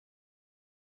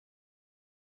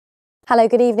Hello,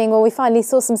 good evening. Well, we finally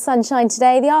saw some sunshine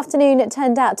today. The afternoon it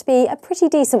turned out to be a pretty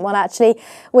decent one, actually,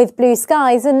 with blue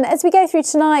skies. And as we go through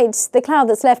tonight, the cloud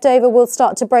that's left over will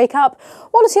start to break up.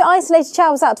 One or two isolated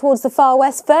showers out towards the far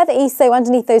west, further east, though,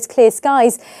 underneath those clear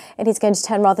skies. It is going to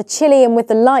turn rather chilly, and with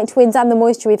the light winds and the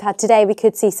moisture we've had today, we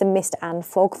could see some mist and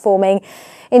fog forming.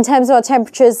 In terms of our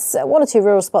temperatures, one or two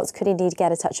rural spots could indeed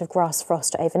get a touch of grass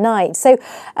frost overnight. So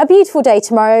a beautiful day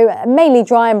tomorrow, mainly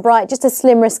dry and bright, just a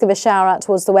slim risk of a shower out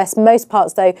towards the west. Most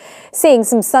parts, though, seeing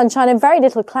some sunshine and very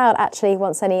little cloud, actually,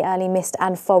 once any early mist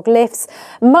and fog lifts.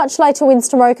 Much lighter winds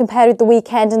tomorrow compared with the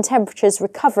weekend, and temperatures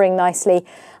recovering nicely.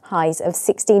 Highs of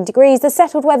 16 degrees. The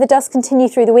settled weather does continue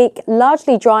through the week,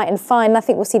 largely dry and fine. I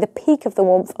think we'll see the peak of the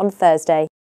warmth on Thursday.